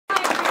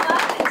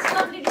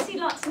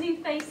lots of new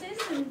faces,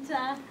 and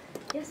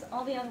yes,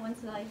 all the other ones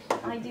that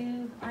I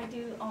do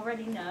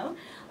already know.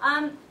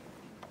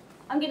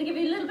 I'm going to give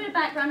you a little bit of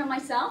background on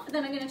myself, and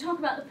then I'm going to talk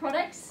about the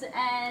products.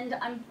 And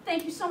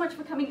thank you so much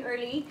for coming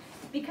early,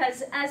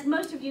 because as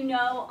most of you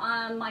know,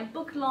 my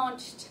book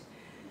launched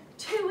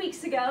 2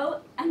 weeks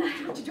ago, and I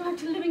have to drive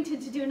to Lymington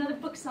to do another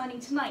book signing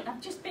tonight.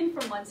 I've just been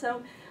from one,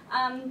 so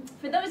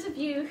for those of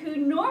you who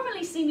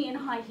normally see me in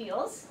high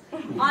heels,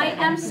 I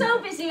am so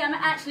busy I'm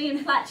actually in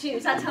flat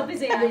shoes. That's how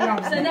busy I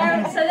am. So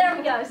there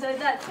we go. So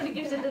that sort of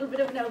gives a little bit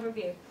of an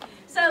overview.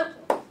 So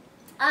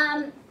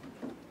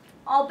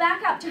I'll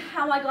back up to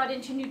how I got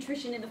into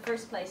nutrition in the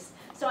first place.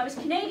 So I was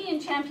Canadian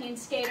champion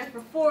skater for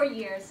 4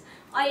 years.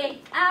 I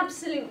ate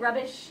absolute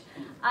rubbish,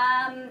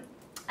 and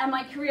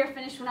my career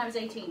finished when I was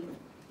 18.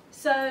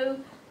 So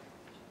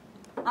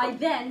I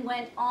then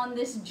went on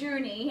this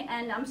journey,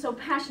 and I'm so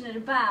passionate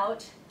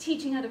about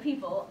teaching other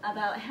people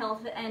about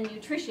health and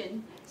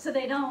nutrition so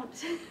they don't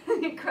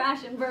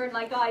crash and burn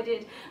like I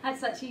did at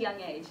such a young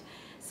age.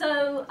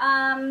 So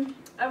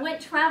I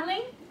went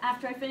traveling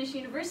after I finished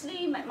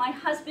university, met my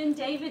husband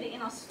David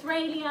in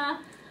Australia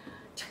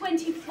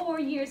 24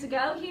 years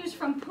ago. He was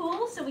from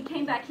Poole, so we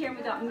came back here and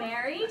we got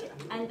married,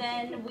 and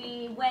then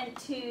we went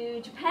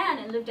to Japan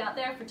and lived out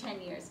there for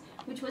 10 years,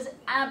 which was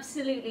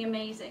absolutely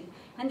amazing.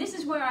 And this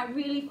is where I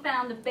really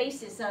found the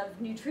basis of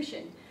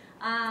nutrition.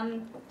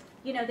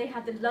 You know, they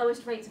have the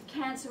lowest rates of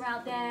cancer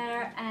out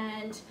there,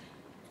 and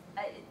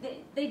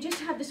they just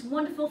have this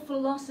wonderful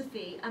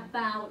philosophy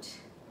about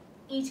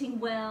eating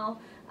well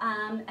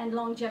and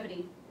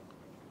longevity.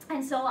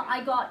 And so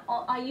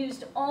I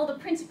used all the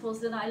principles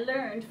that I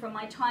learned from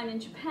my time in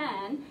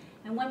Japan,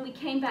 and when we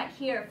came back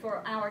here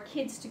for our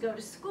kids to go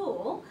to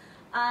school,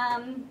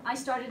 I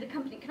started a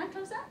company. Can I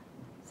close that?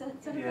 Is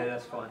that okay? Yeah,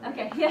 that's fine.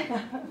 Okay,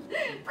 yeah.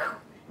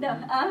 No,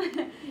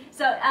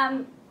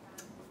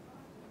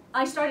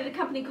 I started a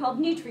company called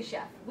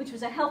NutriChef, which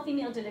was a healthy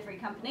meal delivery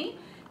company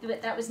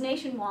that was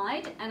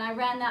nationwide, and I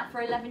ran that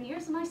for 11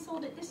 years, and I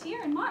sold it this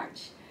year in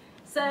March.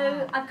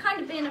 So I've kind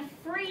of been a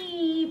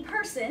free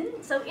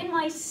person. So in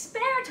my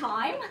spare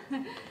time,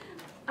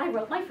 I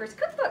wrote my first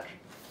cookbook,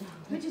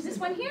 which is this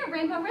one here,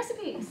 Rainbow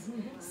Recipes.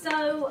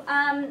 So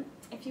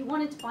if you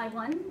wanted to buy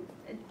one,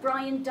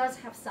 Brian does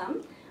have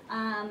some,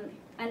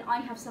 and I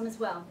have some as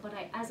well. But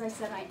as I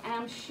said, I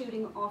am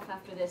shooting off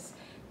after this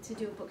to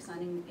do a book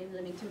signing in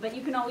Lymington. But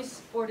you can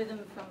always order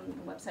them from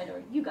the website,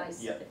 or you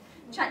guys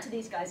chat to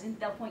these guys, and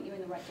they'll point you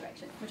in the right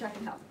direction, which I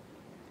can help.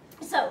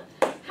 So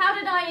how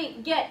did I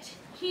get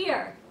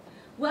here?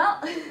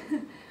 Well,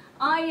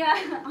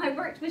 I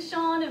worked with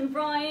Sean and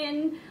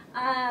Brian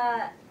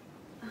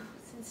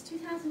since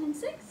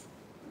 2006.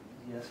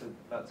 Yeah, so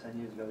about 10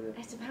 years ago.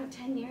 Yeah. It's about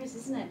 10 years,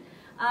 isn't it?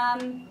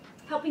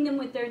 Helping them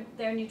with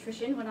their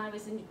nutrition when I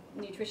was a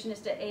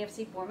nutritionist at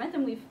AFC Bournemouth,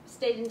 and we've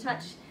stayed in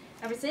touch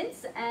ever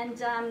since.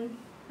 And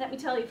let me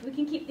tell you, if we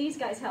can keep these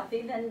guys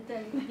healthy, then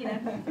you know,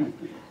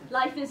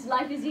 life is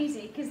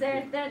easy, because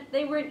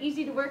they weren't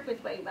easy to work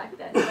with way back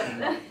then.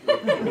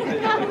 But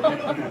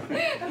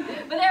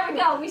there we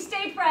go. We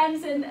stayed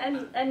friends,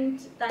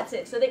 and that's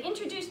it. So they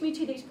introduced me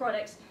to these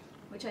products,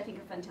 which I think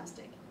are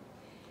fantastic.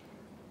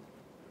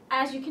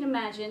 As you can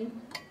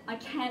imagine, I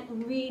can't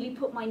really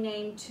put my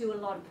name to a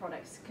lot of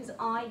products, because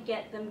I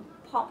get them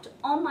popped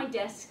on my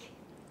desk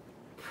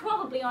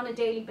probably on a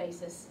daily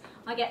basis.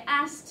 I get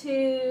asked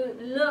to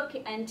look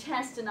and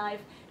test, and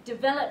I've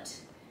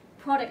developed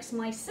products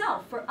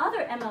myself for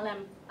other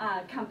MLM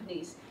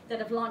companies that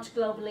have launched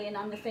globally, and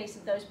I'm the face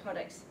of those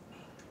products.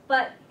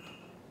 But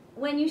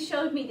when you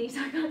showed me these,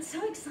 I got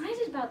so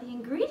excited about the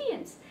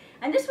ingredients.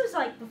 And this was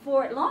like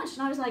before it launched,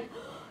 and I was like,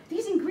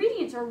 these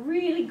ingredients are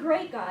really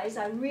great, guys.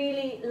 I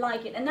really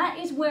like it. And that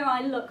is where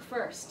I look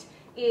first,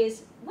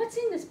 is what's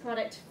in this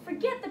product.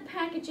 Forget the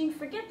packaging,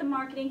 forget the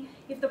marketing.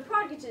 If the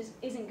product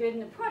isn't good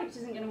and the product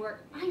isn't going to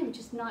work, I am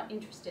just not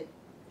interested.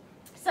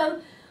 So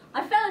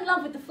I fell in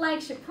love with the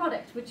flagship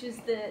product, which is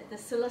the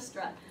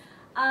Salustra.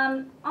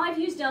 I've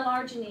used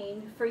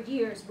L-arginine for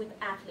years with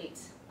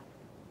athletes.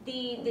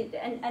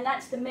 And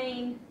that's the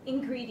main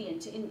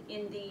ingredient in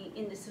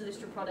the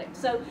Salustra product.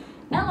 So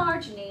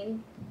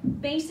L-arginine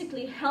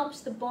basically helps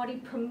the body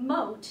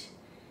promote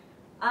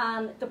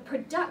the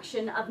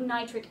production of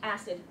nitric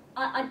acid.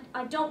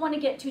 I don't want to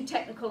get too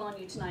technical on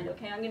you tonight,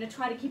 okay? I'm going to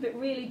try to keep it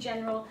really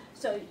general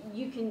so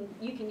you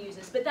can use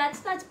this. But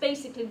that's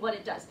basically what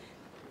it does.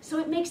 So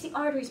it makes the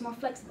arteries more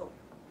flexible,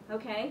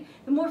 okay?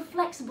 The more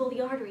flexible the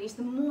arteries,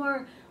 the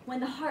more, when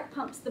the heart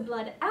pumps the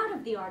blood out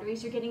of the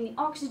arteries, you're getting the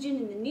oxygen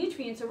and the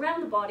nutrients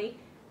around the body,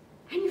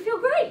 and you feel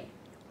great.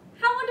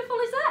 How wonderful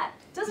is that?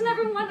 Doesn't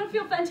everyone want to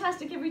feel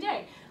fantastic every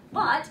day?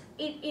 But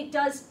it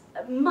does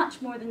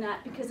much more than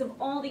that, because of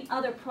all the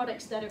other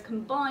products that are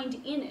combined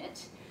in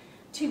it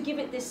to give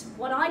it this,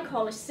 what I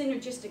call a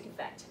synergistic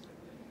effect.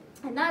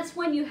 And that's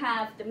when you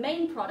have the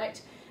main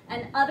product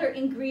and other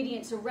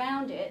ingredients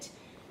around it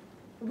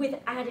with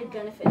added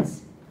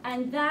benefits.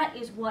 And that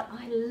is what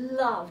I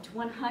loved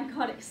when I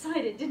got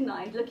excited, didn't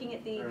I? Looking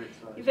at the,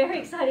 very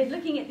excited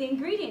looking at the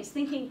ingredients,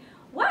 thinking,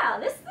 wow,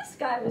 this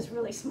guy was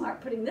really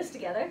smart putting this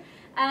together.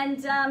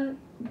 And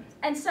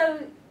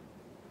so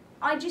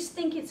I just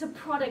think it's a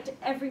product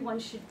everyone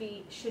should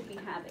be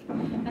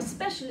having,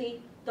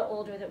 especially the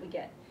older that we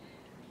get.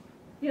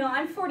 You know,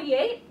 I'm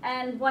 48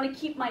 and want to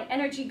keep my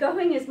energy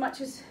going as much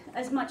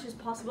as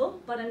possible,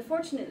 but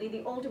unfortunately,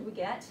 the older we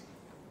get,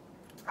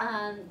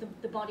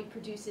 the body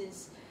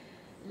produces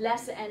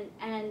less,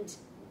 and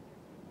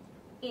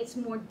it's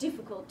more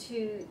difficult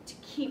to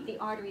keep the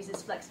arteries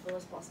as flexible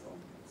as possible.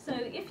 So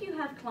if you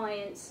have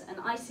clients, and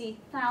I see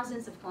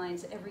thousands of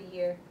clients every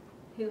year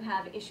who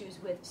have issues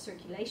with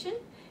circulation,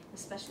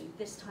 especially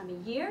this time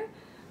of year,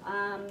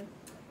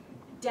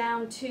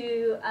 down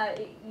to,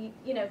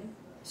 you know,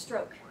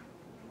 stroke.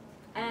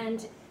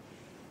 And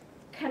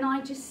can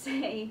I just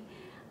say,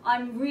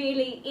 I'm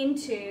really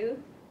into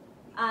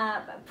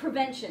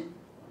prevention,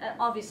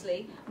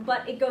 obviously,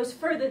 but it goes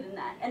further than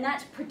that, and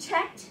that's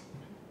protect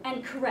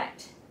and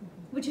correct,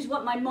 which is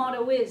what my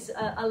motto is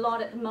a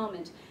lot at the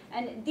moment.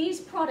 And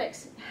these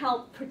products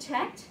help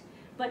protect,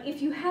 but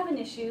if you have an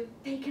issue,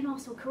 they can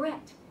also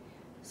correct.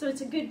 So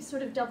it's a good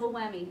sort of double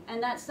whammy,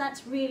 and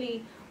that's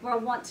really where I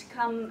want to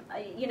come.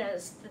 You know,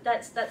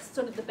 that's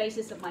sort of the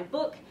basis of my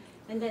book.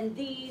 And then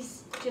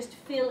these just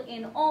fill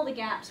in all the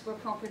gaps where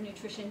proper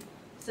nutrition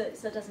so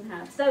it doesn't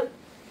have. So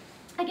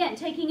again,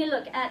 taking a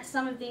look at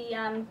some of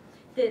the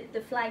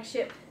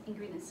flagship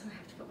ingredients. Sorry, I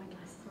have to put my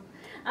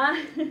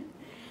glasses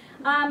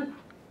on.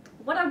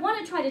 What I want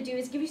to try to do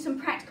is give you some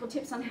practical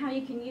tips on how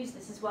you can use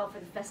this as well for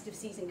the festive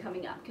season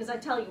coming up. Because I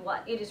tell you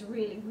what, it is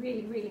really,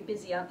 really, really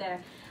busy out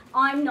there.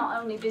 I'm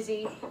not only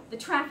busy, the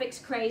traffic's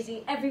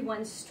crazy,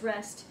 everyone's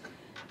stressed.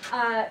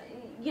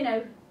 You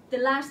know, the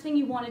last thing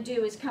you want to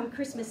do is come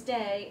Christmas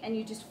Day and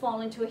you just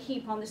fall into a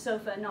heap on the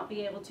sofa and not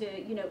be able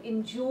to, you know,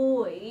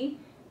 enjoy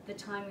the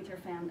time with your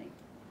family.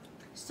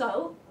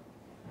 So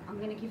I'm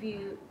going to give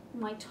you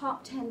my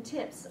top 10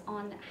 tips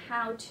on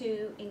how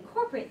to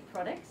incorporate the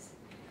products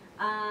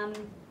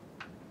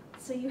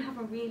so you have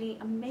a really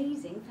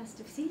amazing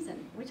festive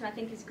season, which I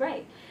think is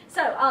great.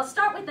 So I'll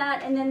start with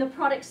that, and then the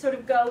products sort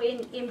of go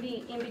in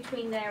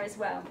between there as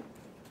well.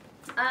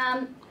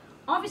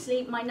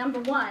 Obviously, my number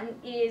one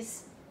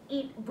is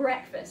eat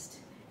breakfast.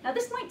 Now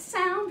this might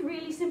sound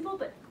really simple,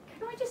 but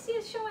can I just see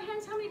a show of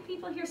hands how many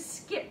people here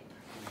skip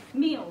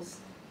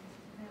meals?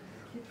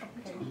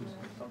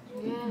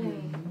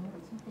 Yay.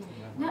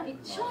 Now,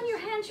 Sean, your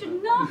hand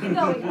should not be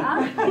going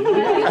up.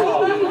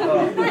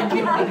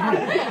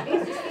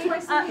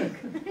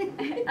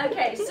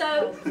 Okay,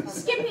 so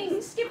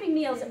skipping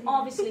meals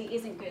obviously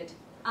isn't good,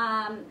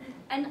 and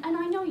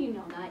I know you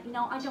know that. You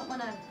know, I don't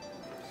want to.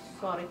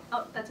 Sorry.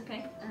 Oh, that's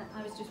okay.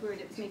 I was just worried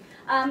it was me.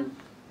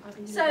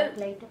 So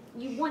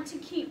you want to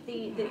keep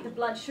the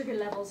blood sugar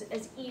levels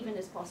as even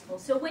as possible.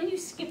 So when you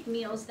skip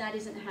meals, that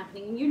isn't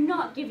happening, and you're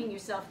not giving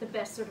yourself the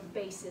best sort of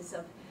basis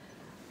of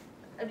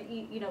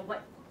you know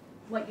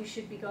what you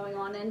should be going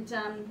on. And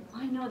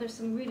I know there's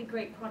some really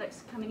great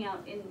products coming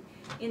out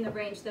in the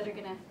range that are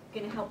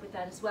gonna help with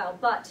that as well.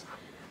 But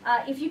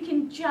if you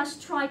can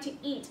just try to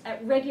eat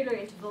at regular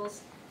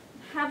intervals,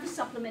 have the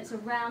supplements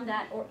around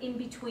that or in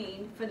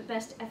between for the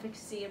best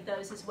efficacy of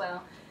those as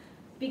well.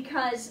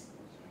 Because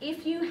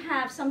if you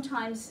have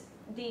sometimes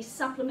the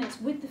supplements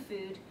with the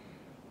food,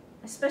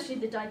 especially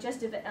the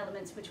digestive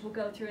elements, which we'll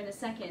go through in a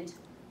second,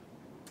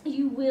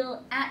 you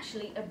will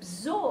actually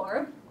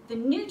absorb the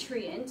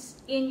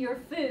nutrients in your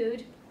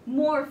food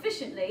more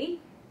efficiently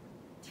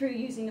through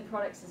using the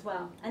products as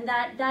well. And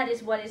that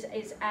is what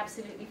is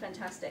absolutely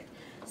fantastic.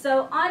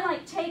 So I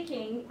like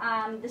taking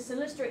the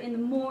Salustra in the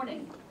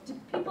morning. Do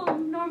people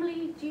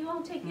normally, do you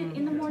all take it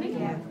in the morning?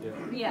 Yeah.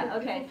 Yeah,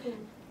 okay.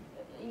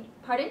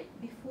 Pardon?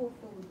 Before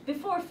food.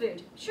 Before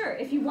food, sure.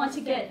 If you want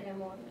to get, in the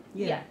morning.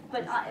 yeah.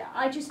 But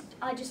I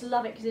just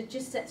love it because it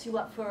just sets you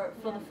up for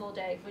the full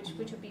day,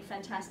 which would be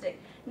fantastic.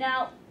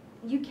 Now,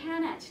 you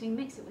can actually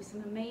mix it with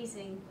some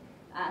amazing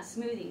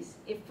smoothies.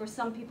 If for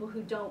some people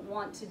who don't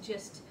want to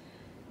just,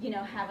 you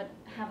know, have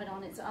it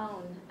on its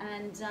own.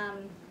 And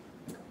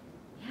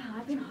yeah,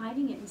 I've been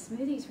hiding it in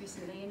smoothies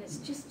recently, and it's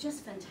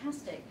just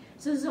fantastic.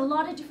 So there's a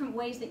lot of different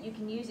ways that you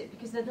can use it,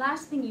 because the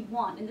last thing you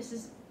want, and this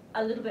is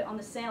a little bit on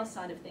the sales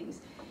side of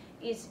things,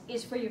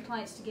 is for your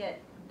clients to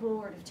get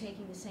bored of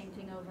taking the same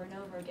thing over and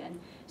over again.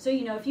 So,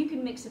 you know, if you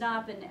can mix it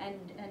up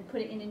and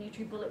put it in a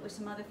NutriBullet with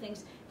some other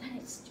things, then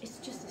it's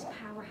just this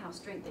powerhouse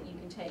drink that you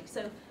can take.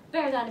 So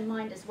bear that in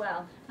mind as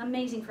well.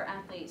 Amazing for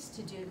athletes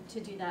to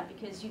do that,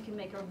 because you can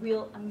make a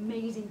real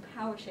amazing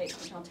power shake,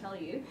 which I'll tell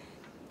you.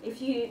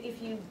 If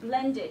you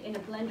blend it in a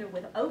blender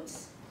with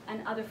oats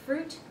and other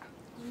fruit,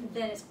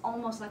 then it's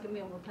almost like a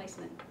meal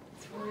replacement.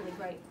 It's really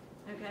great.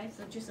 Okay,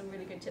 so just some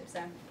really good tips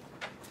there.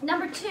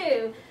 Number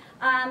two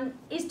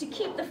is to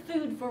keep the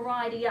food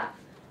variety up.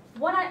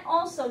 What I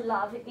also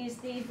love is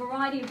the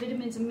variety of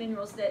vitamins and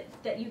minerals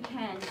that you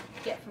can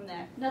get from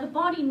there. Now, the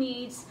body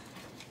needs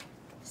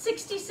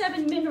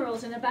 67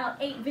 minerals and about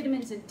 8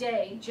 vitamins a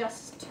day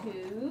just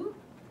to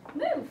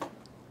move.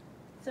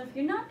 So if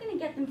you're not going to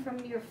get them from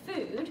your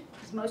food,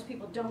 because most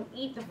people don't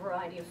eat the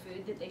variety of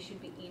food that they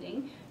should be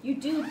eating, you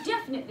do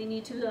definitely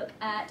need to look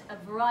at a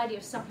variety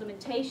of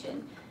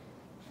supplementation,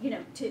 you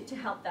know, to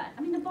help that.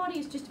 I mean, the body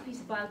is just a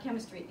piece of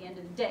biochemistry at the end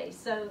of the day,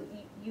 so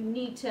you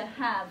need to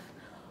have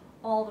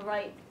all the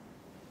right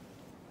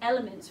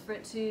elements for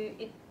it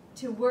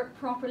to work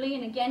properly.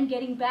 And again,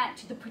 getting back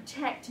to the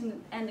protect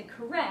and the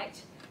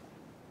correct,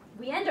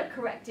 we end up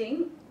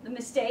correcting the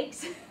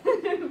mistakes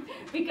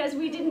because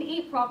we didn't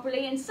eat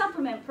properly and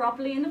supplement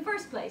properly in the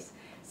first place.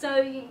 So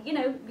you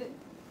know,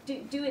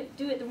 do it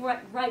the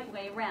right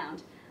way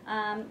around,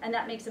 and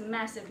that makes a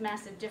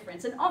massive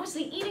difference. And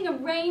obviously, eating a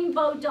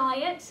rainbow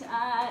diet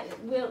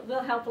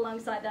will help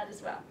alongside that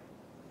as well.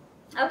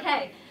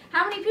 Okay,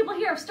 how many people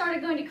here have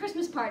started going to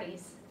Christmas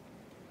parties?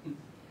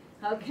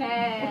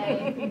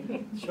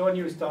 Okay. Sean,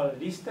 you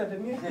started Easter,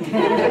 didn't you? And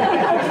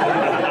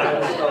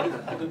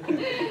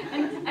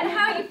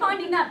how are you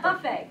finding that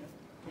buffet?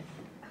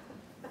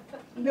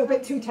 A little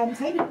bit too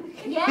tempting.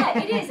 Yeah,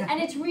 it is, and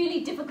it's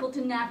really difficult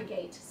to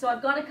navigate. So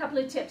I've got a couple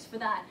of tips for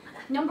that.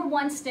 Number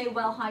one, stay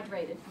well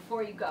hydrated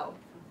before you go,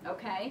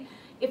 okay?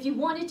 If you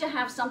wanted to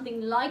have something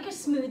like a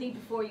smoothie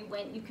before you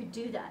went, you could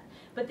do that.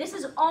 But this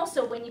is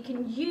also when you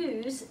can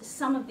use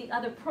some of the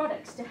other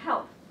products to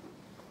help.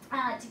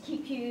 To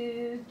keep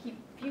you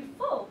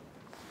full.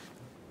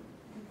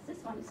 It's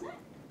this one, isn't it?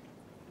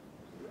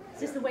 Is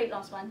this the weight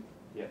loss one?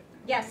 Yeah.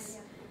 Yes.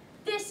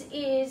 This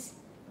is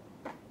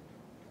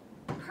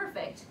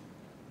perfect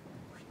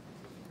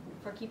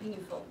for keeping you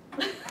full.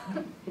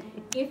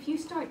 If you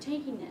start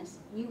taking this,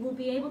 you will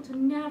be able to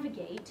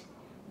navigate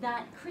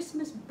that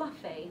Christmas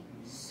buffet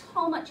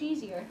so much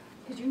easier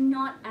because you're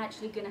not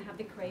actually going to have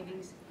the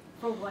cravings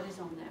for what is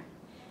on there.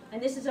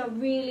 And this is a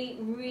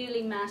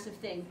really massive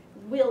thing,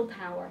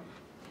 willpower.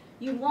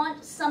 You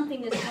want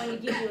something that's going to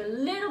give you a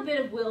little bit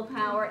of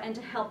willpower and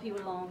to help you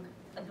along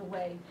the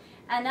way.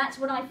 And that's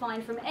what I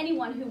find from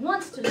anyone who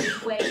wants to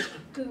lose weight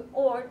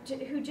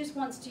who just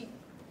wants to,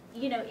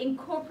 you know,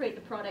 incorporate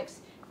the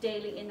products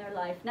daily in their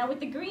life. Now with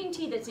the green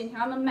tea that's in here,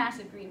 I'm a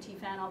massive green tea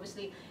fan,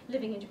 obviously,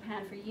 living in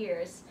Japan for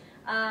years.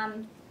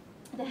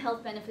 The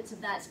health benefits of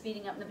that,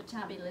 speeding up the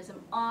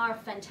metabolism, are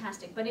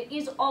fantastic, but it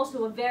is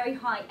also a very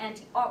high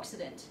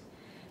antioxidant.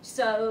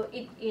 So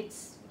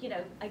it's, you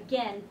know,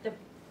 again, the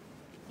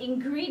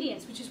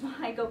ingredients, which is why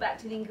I go back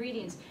to the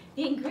ingredients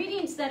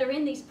that are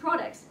in these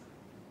products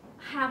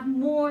have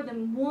more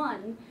than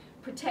one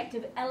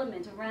protective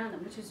element around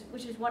them,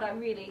 which is what I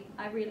really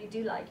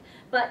do like.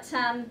 But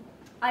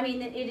I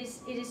mean, it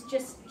is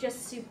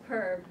just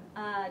superb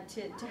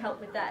to help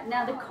with that.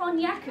 Now the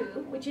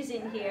konyaku, which is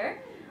in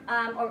here,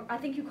 or I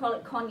think you call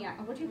it cognac,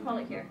 or what do you call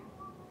it here?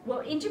 Well,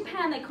 in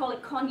Japan they call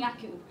it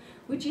konyaku,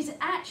 which is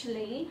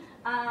actually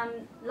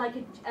like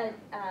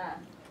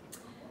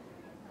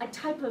a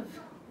type of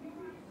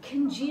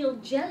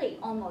congealed jelly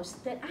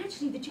almost that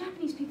actually the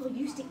Japanese people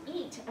used to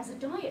eat as a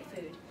diet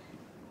food.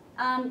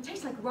 It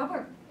tastes like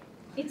rubber.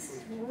 It's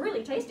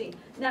really tasty.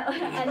 No,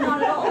 and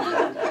not at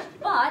all.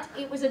 But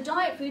it was a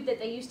diet food that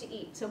they used to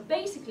eat. So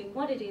basically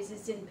what it is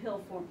in pill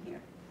form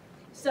here.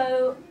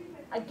 So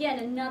again,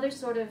 another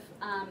sort of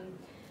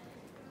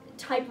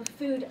type of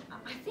food.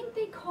 I think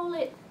they call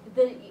it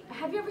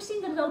have you ever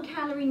seen the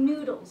low-calorie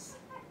noodles?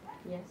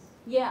 Yes.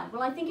 Yeah,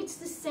 well I think it's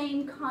the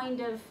same kind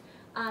of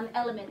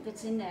element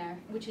that's in there,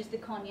 which is the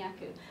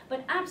konyaku.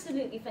 But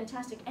absolutely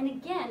fantastic. And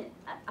again,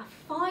 a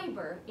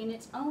fiber in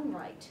its own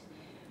right.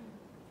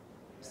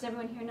 Does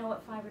everyone here know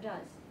what fiber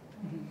does?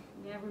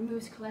 Yeah, it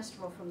removes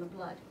cholesterol from the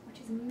blood,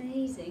 which is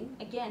amazing.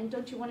 Again,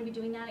 don't you want to be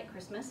doing that at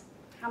Christmas?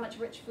 How much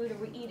rich food are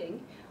we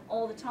eating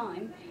all the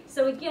time?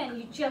 So again,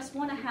 you just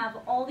want to have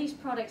all these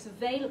products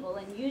available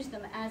and use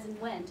them as and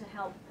when to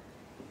help.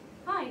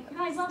 Hi,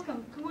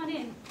 welcome. Come on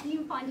in. You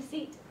can find a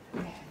seat.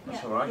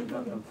 That's all right.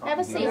 Have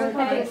a seat. You're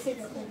okay.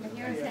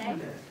 You're okay.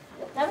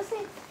 Have a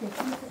seat.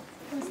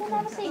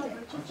 Have a seat.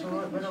 That's all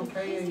right, we're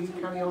okay. You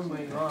carry on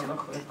where you are.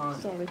 Look, we're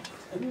fine. Sorry.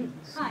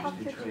 Hi.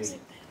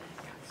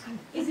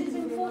 Is it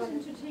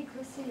important to take,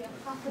 let's say, a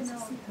half an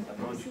hour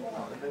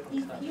before?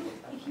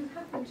 If you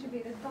happen to be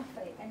at a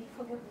buffet and you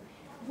forgot,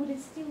 would it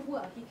still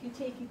work if you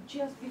take it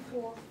just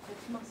before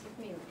this massive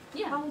meal?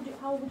 Yeah.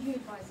 How would you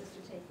advise us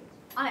to take it?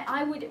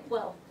 I would,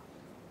 well,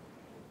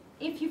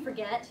 if you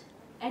forget,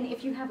 and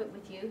if you have it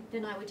with you,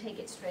 then I would take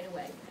it straight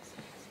away.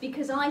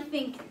 Because I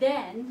think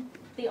then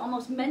the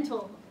almost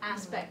mental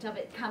aspect of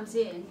it comes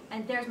in,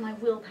 and there's my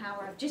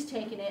willpower. I've just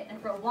taken it, and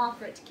for a while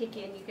for it to kick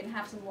in, you can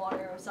have some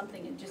water or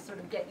something and just sort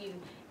of get you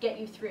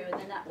through, and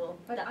then that will.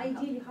 But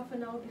ideally, half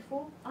an hour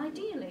before.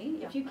 Ideally,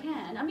 if you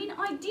can. I mean,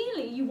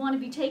 ideally, you want to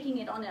be taking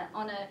it on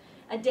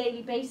a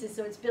daily basis,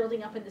 so it's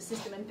building up in the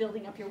system and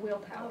building up your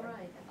willpower. All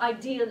right.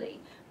 Ideally,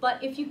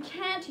 but if you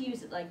can't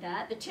use it like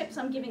that, the tips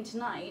I'm giving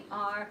tonight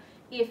are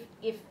if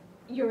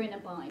you're in a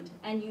bind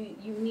and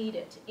you need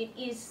it, it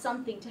is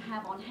something to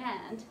have on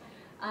hand.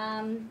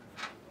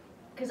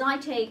 Because I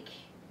take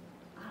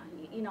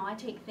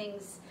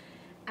things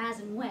as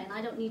and when.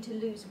 I don't need to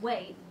lose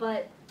weight,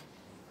 but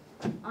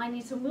I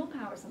need some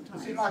willpower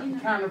sometimes. Is it like a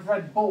can of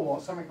Red Bull or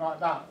something like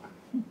that?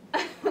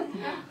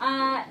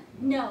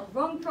 No,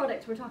 wrong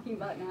product we're talking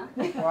about now.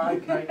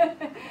 Right, okay.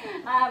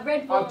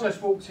 Red Bull. I've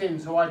just walked in,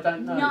 so I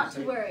don't know. Not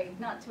to worry,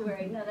 not to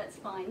worry. No, that's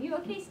fine. You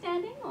okay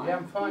standing? Or? Yeah,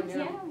 I'm fine,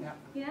 yeah.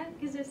 Yeah,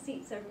 because there's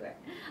seats everywhere.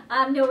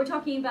 No, we're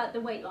talking about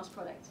the weight loss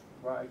product.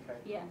 Right, okay.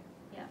 Yeah.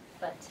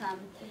 But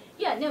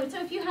yeah, no.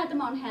 So if you had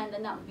them on hand,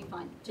 then that would be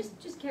fine.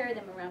 Just carry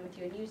them around with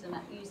you and use them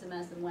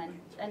as and when,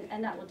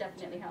 and that will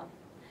definitely help.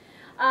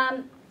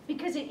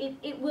 Because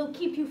it will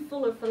keep you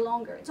fuller for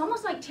longer. It's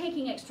almost like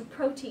taking extra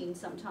protein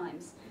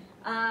sometimes,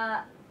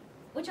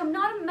 which I'm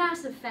not a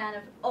massive fan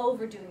of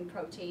overdoing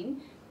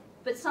protein,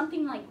 but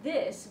something like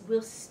this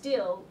will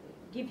still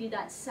give you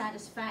that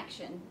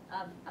satisfaction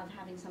of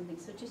having something.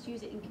 So just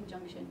use it in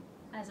conjunction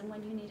as and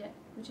when you need it,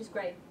 which is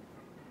great.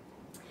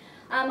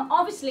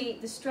 Obviously,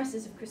 the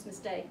stresses of Christmas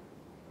Day.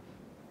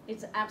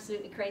 It's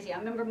absolutely crazy. I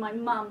remember my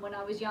mum, when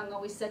I was young,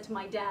 always said to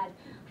my dad,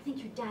 I think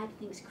your dad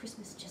thinks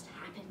Christmas just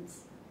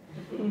happens.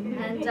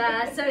 And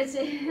so it's,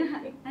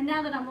 and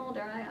now that I'm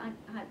older,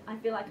 I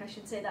feel like I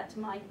should say that to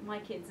my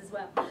kids as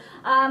well.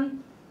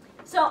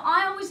 So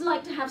I always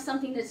like to have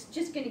something that's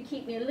just going to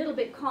keep me a little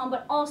bit calm,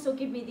 but also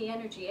give me the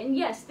energy. And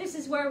yes, this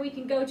is where we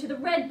can go to the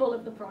Red Bull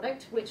of the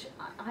product, which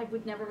I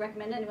would never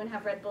recommend anyone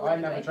have Red Bull. I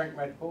anyway. never drank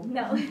Red Bull.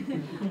 No,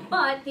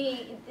 but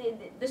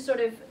the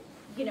sort of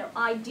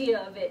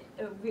idea of it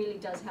really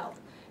does help.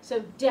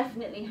 So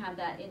definitely have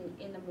that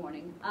in the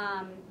morning.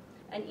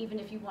 And even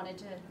if you wanted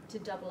to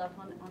double up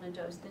on a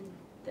dose,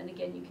 then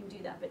again you can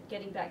do that. But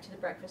getting back to the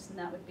breakfast, and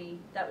that would be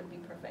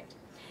perfect.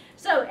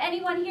 So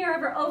anyone here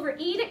ever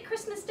overeat at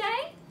Christmas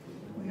Day?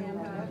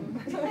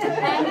 And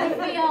you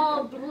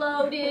feel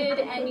bloated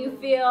and you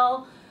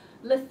feel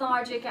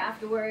lethargic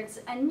afterwards,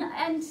 and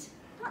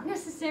not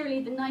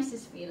necessarily the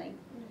nicest feeling.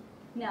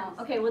 No.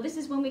 Okay. Well, this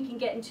is when we can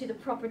get into the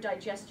proper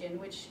digestion,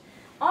 which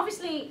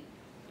obviously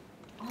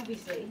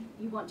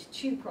you want to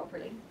chew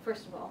properly.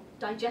 First of all,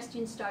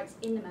 digestion starts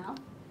in the mouth.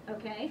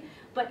 Okay.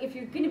 But if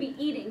you're going to be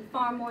eating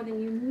far more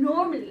than you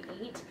normally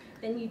eat,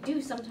 then you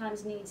do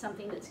sometimes need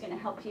something that's going to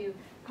help you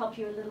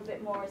a little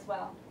bit more as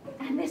well.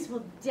 And this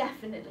will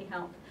definitely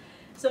help.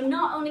 So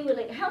not only will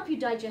it help you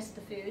digest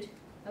the food,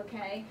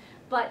 okay,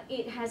 but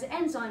it has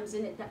enzymes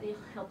in it that will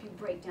help you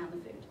break down the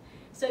food.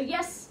 So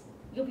yes,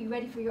 you'll be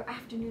ready for your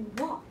afternoon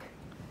walk,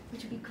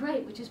 which would be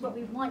great, which is what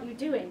we want you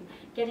doing,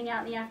 getting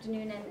out in the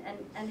afternoon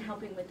and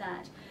helping with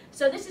that.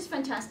 So this is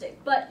fantastic.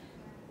 But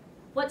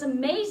what's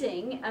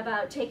amazing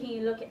about taking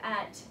a look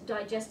at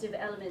digestive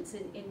elements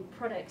in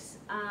products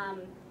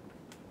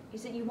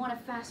is that you want to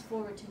fast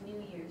forward to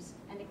New Year's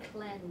and a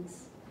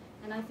cleanse.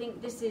 And I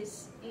think this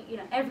is,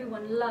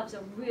 everyone loves a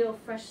real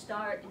fresh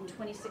start in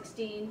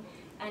 2016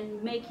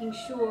 and making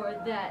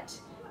sure that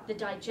the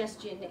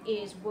digestion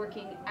is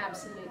working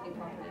absolutely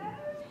properly.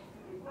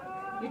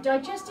 Your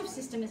digestive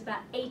system is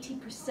about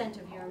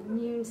 80% of your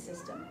immune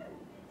system.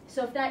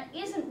 So if that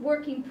isn't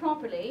working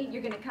properly,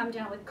 you're going to come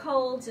down with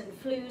colds and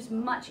flus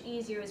much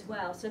easier as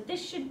well. So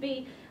this should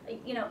be,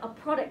 a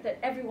product that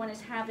everyone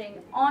is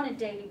having on a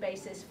daily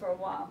basis for a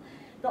while.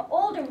 The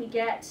older we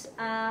get,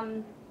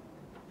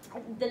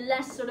 the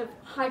less sort of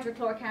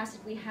hydrochloric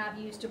acid we have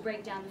used to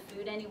break down the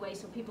food anyway,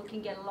 so people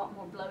can get a lot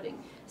more bloating.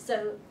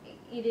 So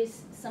it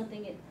is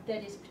something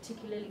that is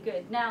particularly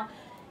good. Now,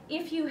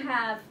 if you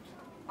have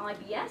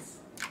IBS,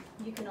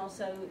 you can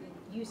also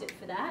use it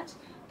for that.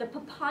 The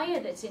papaya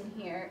that's in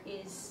here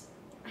is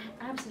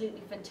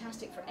absolutely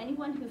fantastic for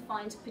anyone who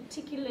finds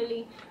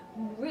particularly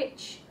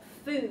rich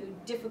food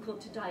difficult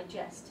to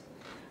digest.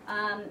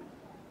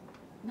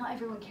 Not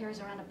everyone carries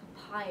around a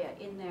papaya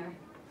in their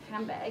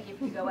handbag if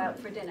you go out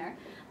for dinner.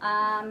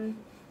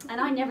 And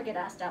I never get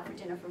asked out for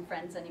dinner from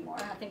friends anymore.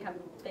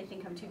 They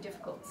think I'm too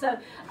difficult. So,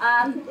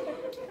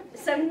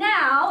 so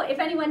now, if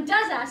anyone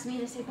does ask me,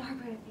 they say,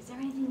 Barbara, is there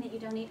anything that you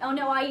don't eat? Oh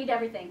no, I eat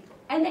everything.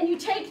 And then you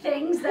take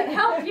things that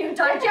help you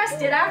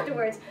digest it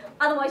afterwards.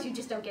 Otherwise, you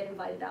just don't get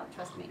invited out,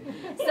 trust me.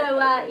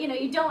 So,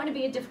 you don't want to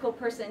be a difficult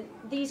person.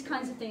 These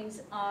kinds of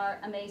things are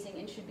amazing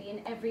and should be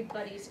in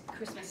everybody's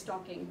Christmas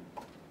stocking.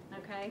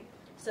 Okay?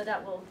 So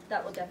that will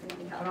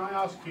definitely help. Can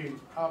I ask you,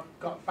 I've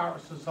got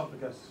Barrett's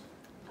esophagus.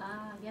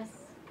 Ah, yes.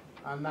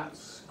 And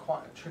that's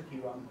quite a tricky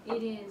one.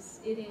 It is.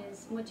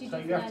 What do you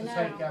so do you for have to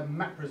that take now?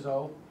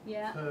 Maprazole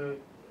Yeah.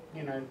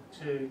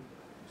 to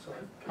sort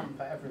of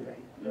comfort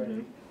everything,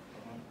 really.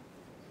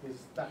 Is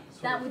that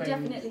sort That of would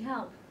thing? definitely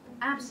help.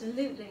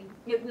 Absolutely,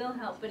 it will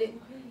help, but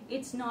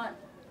it's not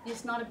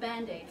a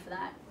Band-Aid for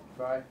that.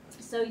 Right.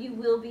 So you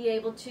will be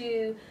able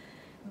to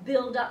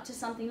build up to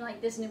something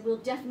like this, and it will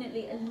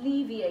definitely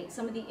alleviate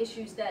some of the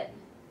issues that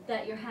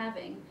you're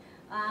having.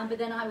 But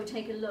then I would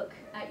take a look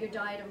at your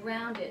diet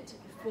around it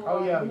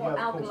for more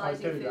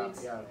alkalizing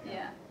foods.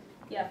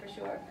 Yeah, for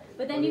sure.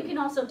 But then you can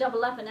also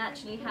double up and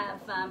actually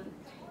have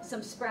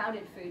some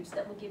sprouted foods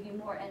that will give you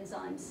more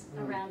enzymes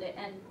around it,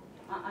 and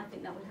I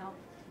think that would help.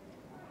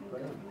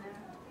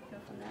 Go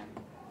from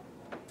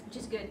there, which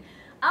is good.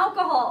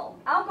 Alcohol.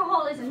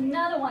 Alcohol is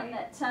another one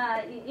that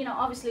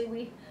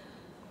obviously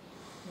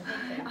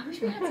I wish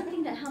we had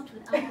something that helped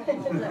with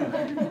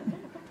alcohol,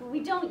 but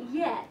we don't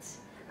yet.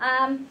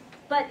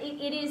 but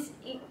it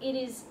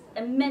is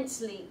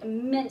immensely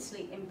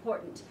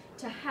important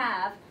to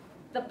have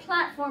the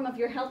platform of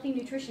your healthy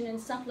nutrition and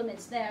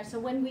supplements there. So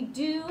when we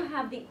do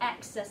have the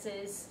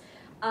excesses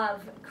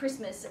of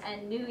Christmas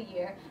and New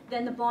Year,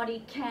 then the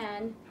body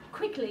can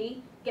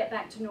quickly get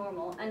back to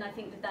normal. And I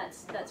think that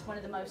that's one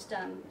of the most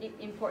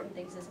important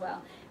things as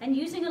well. And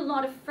using a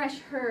lot of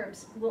fresh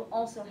herbs will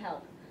also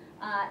help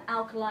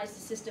alkalize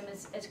the system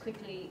as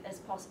quickly as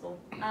possible.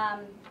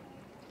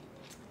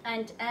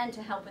 And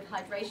to help with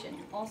hydration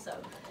also.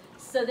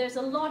 So there's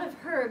a lot of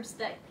herbs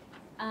that,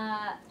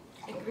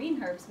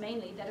 green herbs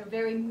mainly, that are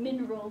very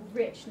mineral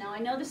rich. Now I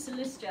know the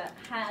Salustra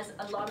has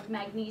a lot of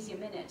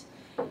magnesium in it,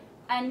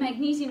 and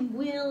magnesium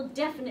will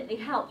definitely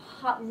help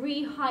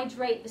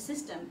rehydrate the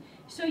system.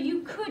 So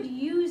you could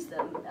use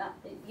them,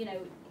 you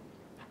know,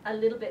 a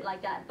little bit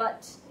like that,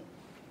 but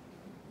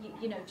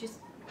you know, just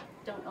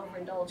don't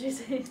overindulge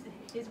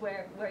is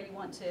where you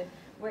want to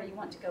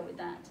go with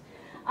that.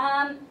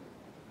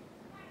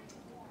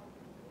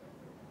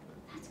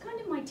 That's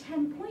kind of my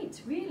 10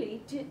 points,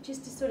 really,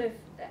 just to sort of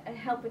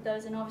help with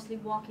those, and obviously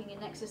walking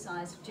and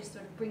exercise just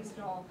sort of brings it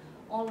all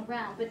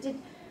around. But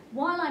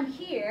while I'm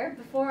here,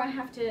 before I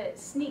have to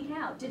sneak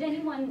out, did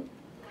anyone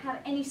have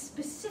any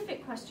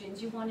specific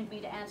questions you wanted me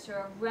to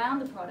answer around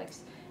the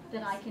products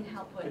that I can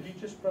help with? Could you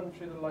just run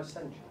through the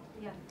licensure?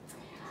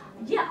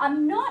 Yeah,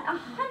 I'm not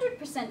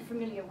 100%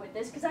 familiar with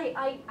this because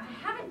I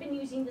haven't been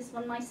using this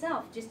one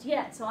myself just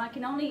yet, so I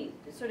can only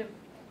sort of,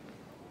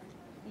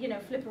 you know,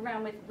 flip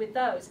around with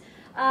those.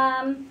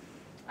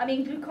 I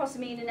mean,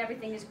 glucosamine and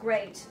everything is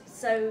great,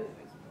 so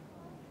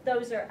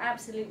those are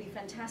absolutely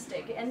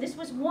fantastic. And this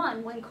was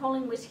one, when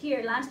Colin was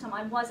here last time,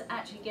 I was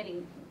actually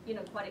getting, you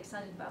know, quite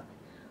excited about.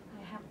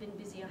 I have been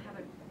busy, I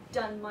haven't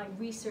done my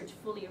research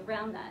fully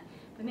around that,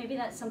 but maybe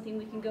that's something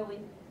we can go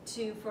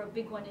into for a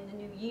big one in the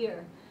new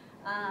year.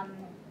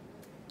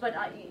 But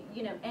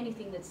you know,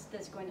 anything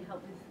that's going to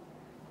help with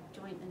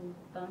joint and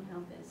bone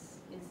health is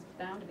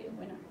bound to be a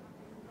winner,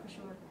 for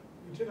sure.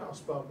 You did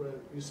ask Barbara,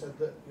 you said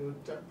that you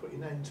don't put your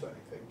name to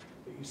anything,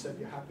 but you said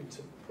you're happy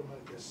to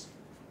promote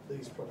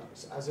these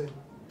products, as in...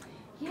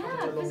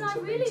 Yeah, because I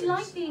really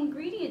like the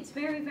ingredients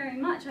very, very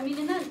much. I mean,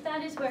 and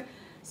that is where...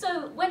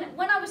 So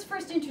when I was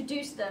first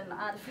introduced them,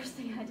 the first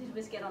thing I did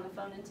was get on the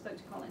phone and spoke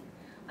to Colin.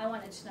 I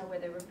wanted to know where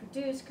they were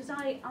produced, because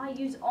I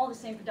use all the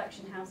same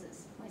production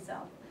houses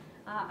myself.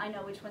 I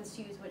know which ones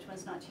to use, which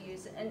ones not to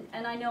use,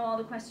 and I know all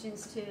the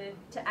questions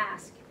to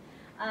ask.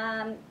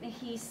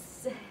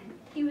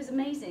 He was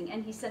amazing,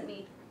 and he sent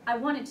me, I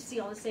wanted to see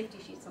all the safety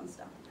sheets on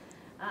stuff.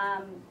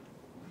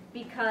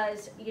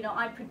 Because, you know,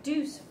 I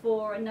produce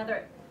for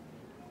another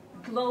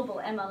global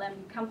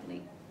MLM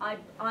company.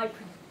 I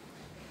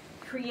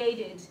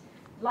created,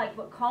 like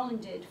what Colin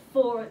did,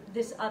 for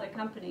this other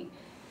company.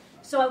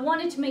 So I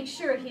wanted to make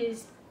sure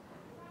his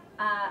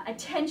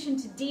attention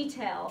to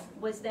detail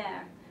was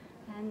there,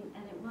 and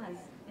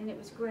it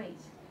was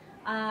great.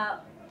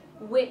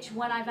 Which,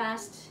 when I've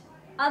asked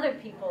other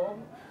people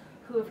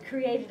who have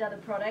created other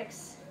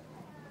products,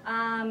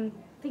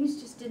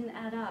 things just didn't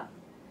add up,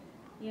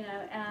 you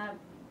know.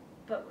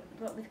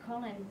 But with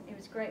Colin, it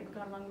was great. We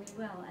got along really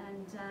well,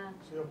 and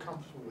so you're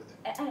comfortable with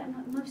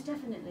it? Most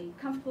definitely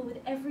comfortable with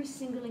every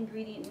single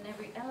ingredient and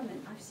every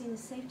element. I've seen the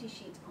safety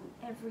sheets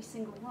on every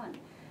single one,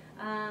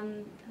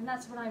 and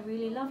that's what I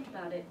really loved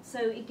about it. So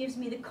it gives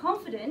me the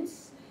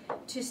confidence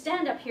to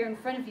stand up here in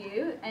front of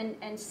you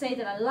and say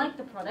that I like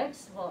the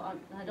products. Well,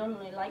 I don't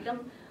only like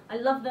them, I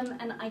love them,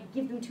 and I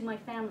give them to my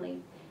family,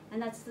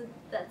 and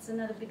that's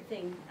another big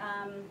thing.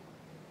 And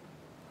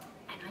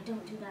I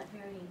don't do that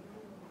very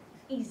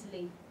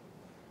easily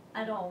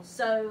at all.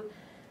 So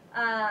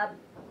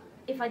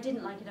if I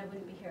didn't like it, I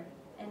wouldn't be here.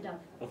 End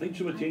up. I think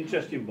some of the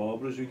interesting,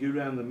 Barbara, as we go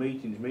around the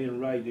meetings, me and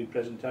Ray do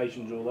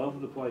presentations all over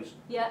the place.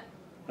 Yeah.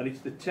 And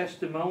it's the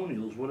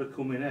testimonials what are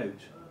coming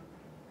out.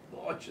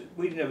 Oh,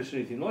 we've never seen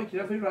anything like it,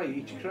 have we, Ray?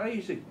 It's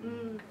crazy.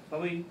 I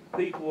mean,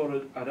 people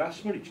who had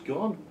asthma, it's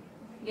gone.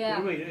 Yeah.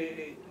 You know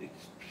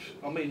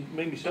what I mean?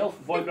 Me myself,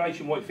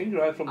 vibration white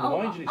finger out from the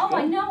lines and it's gone.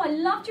 I know, I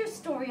loved your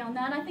story on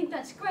that. I think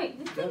that's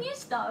great. The thing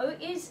is, though,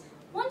 is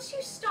once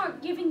you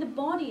start giving the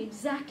body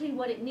exactly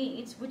what it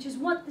needs, which is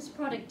what this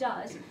product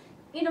does,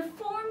 in a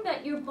form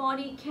that your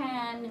body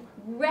can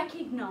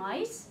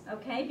recognize,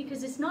 okay,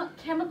 because it's not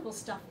chemical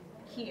stuff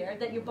here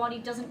that your body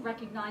doesn't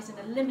recognize and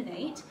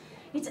eliminate.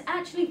 It's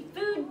actually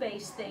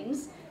food-based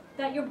things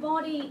that your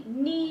body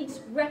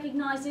needs,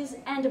 recognizes,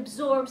 and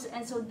absorbs,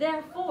 and so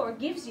therefore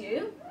gives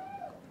you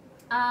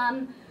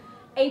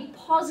a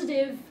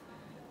positive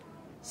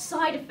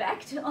side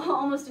effect,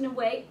 almost in a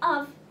way,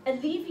 of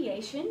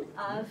alleviation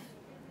of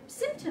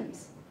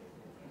symptoms.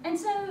 And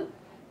so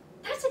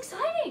that's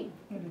exciting.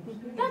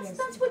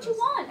 That's what you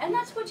want, and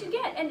that's what you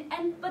get.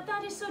 But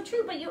that is so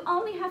true. But you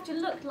only have to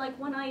look, like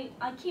when I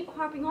keep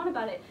harping on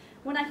about it.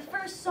 When I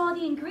first saw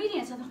the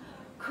ingredients, I thought,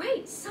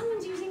 great,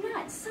 someone's using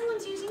that,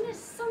 someone's using this,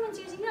 someone's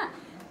using that.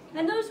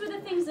 And those were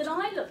the things that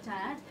I looked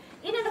at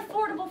in an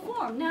affordable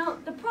form. Now,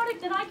 the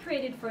product that I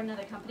created for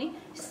another company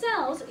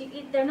sells,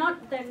 they're not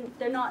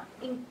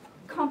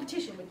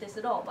competition with this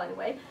at all, by the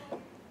way.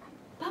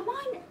 But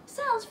mine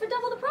sells for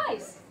double the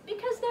price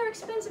because they're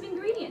expensive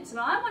ingredients. And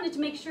I wanted to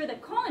make sure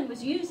that Colin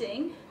was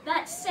using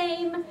that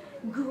same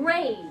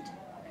grade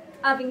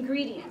of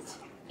ingredient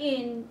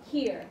in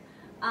here.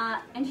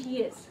 And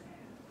he is.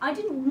 I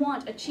didn't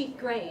want a cheap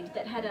grade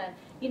that had a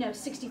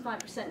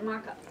 65%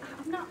 markup.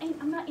 I'm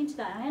not into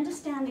that. I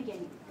understand the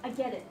game. I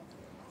get it.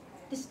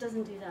 This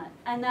doesn't do that.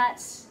 And that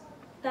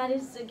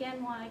is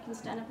again why I can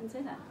stand up and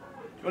say that.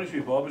 To be honest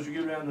with you, Bob, as we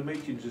go around the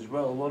meetings as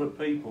well, a lot of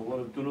people that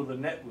have done other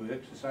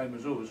networks, the same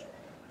as us.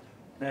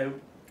 Now,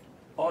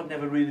 I've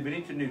never really been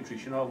into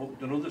nutrition, I've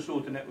done other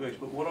sort of networks,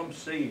 but what I'm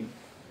seeing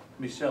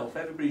myself,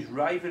 everybody's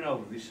raving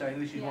over this, saying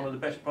this is one of the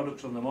best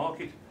products on the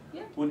market.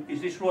 Yeah. Well, is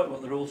this right,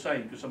 what they're all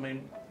saying? Because, I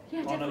mean,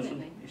 Yeah, I know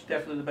definitely. it's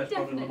definitely the best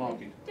product on the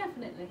market.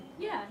 Definitely.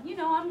 Yeah,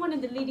 I'm one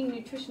of the leading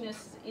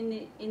nutritionists in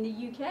the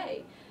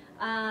UK.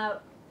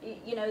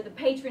 The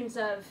patrons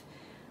of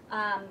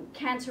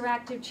Cancer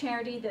Active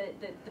Charity,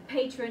 the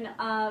patron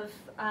of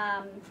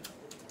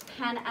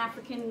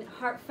Pan-African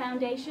Heart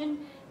Foundation.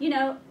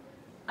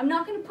 I'm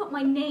not going to put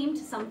my name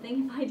to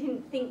something if I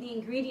didn't think the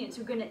ingredients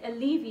were going to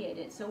alleviate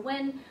it. So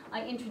when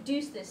I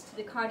introduced this to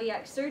the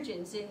cardiac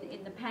surgeons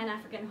in the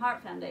Pan-African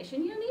Heart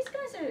Foundation, these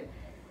guys are,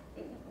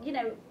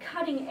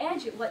 cutting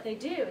edge at what they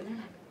do. And they're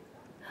like,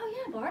 oh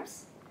yeah,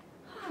 Barbs,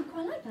 I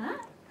quite like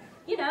that.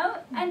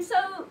 And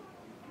so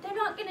they're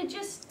not going to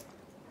just,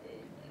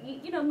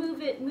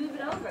 move it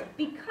over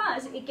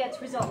because it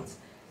gets results.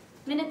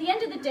 And at the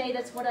end of the day,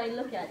 that's what I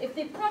look at. If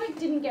the product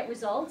didn't get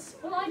results,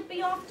 well, I'd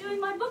be off doing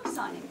my book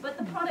signing. But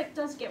the product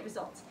does get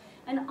results.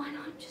 And I'm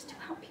just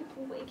about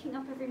people waking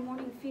up every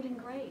morning feeling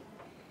great.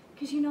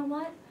 Because you know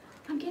what?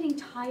 I'm getting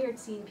tired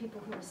seeing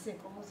people who are sick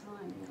all the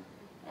time.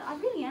 I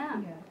really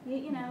am.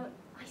 Yeah.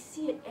 I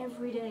see it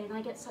every day, and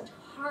I get such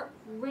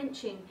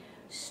heart-wrenching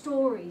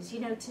stories.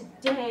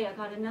 Today I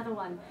got another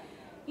one.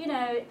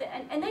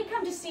 And they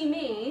come to see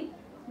me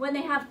when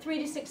they have 3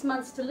 to 6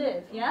 months to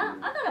live, yeah?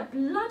 I've got a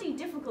bloody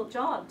difficult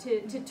job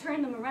to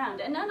turn them around.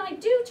 And then I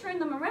do turn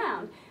them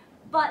around.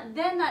 But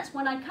then that's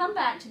when I come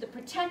back to the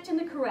protect and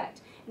the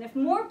correct. And if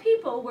more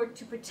people were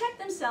to protect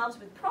themselves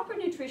with proper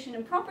nutrition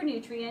and proper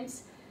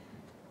nutrients,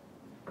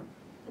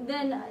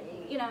 then,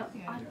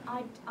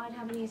 I'd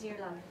have an easier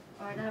life,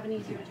 or I'd have an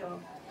easier job.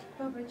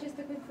 Barbara, just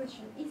a quick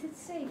question. Is it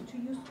safe to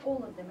use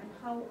all of them, and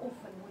how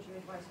often would you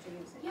advise to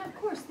use it? Yeah, of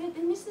course.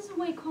 And this is the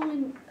way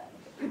Colin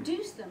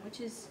produced them,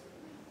 which is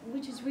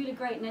really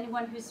great. And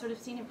anyone who's sort of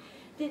seen him,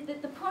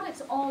 the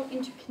products all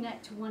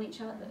interconnect to one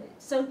each other.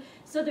 So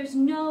there's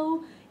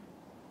no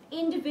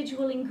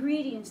individual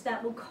ingredients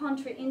that will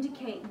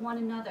contraindicate one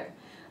another.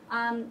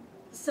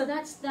 So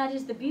that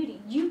is the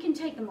beauty. You can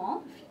take them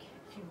all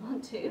if you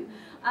want to,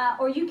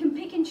 or you can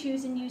pick and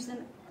choose and use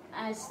them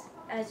as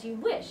you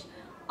wish.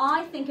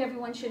 I think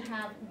everyone should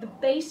have the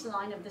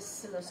baseline of the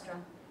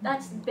Salustra.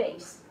 That's the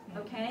base,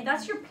 okay?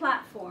 That's your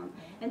platform.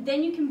 And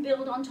then you can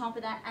build on top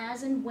of that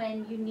as and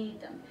when you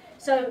need them.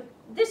 So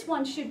this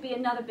one should be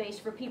another base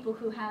for people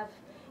who have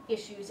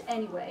issues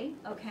anyway,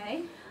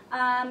 okay?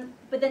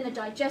 But then the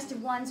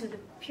digestive ones or the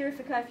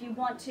Purifica, if you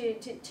want to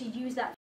use that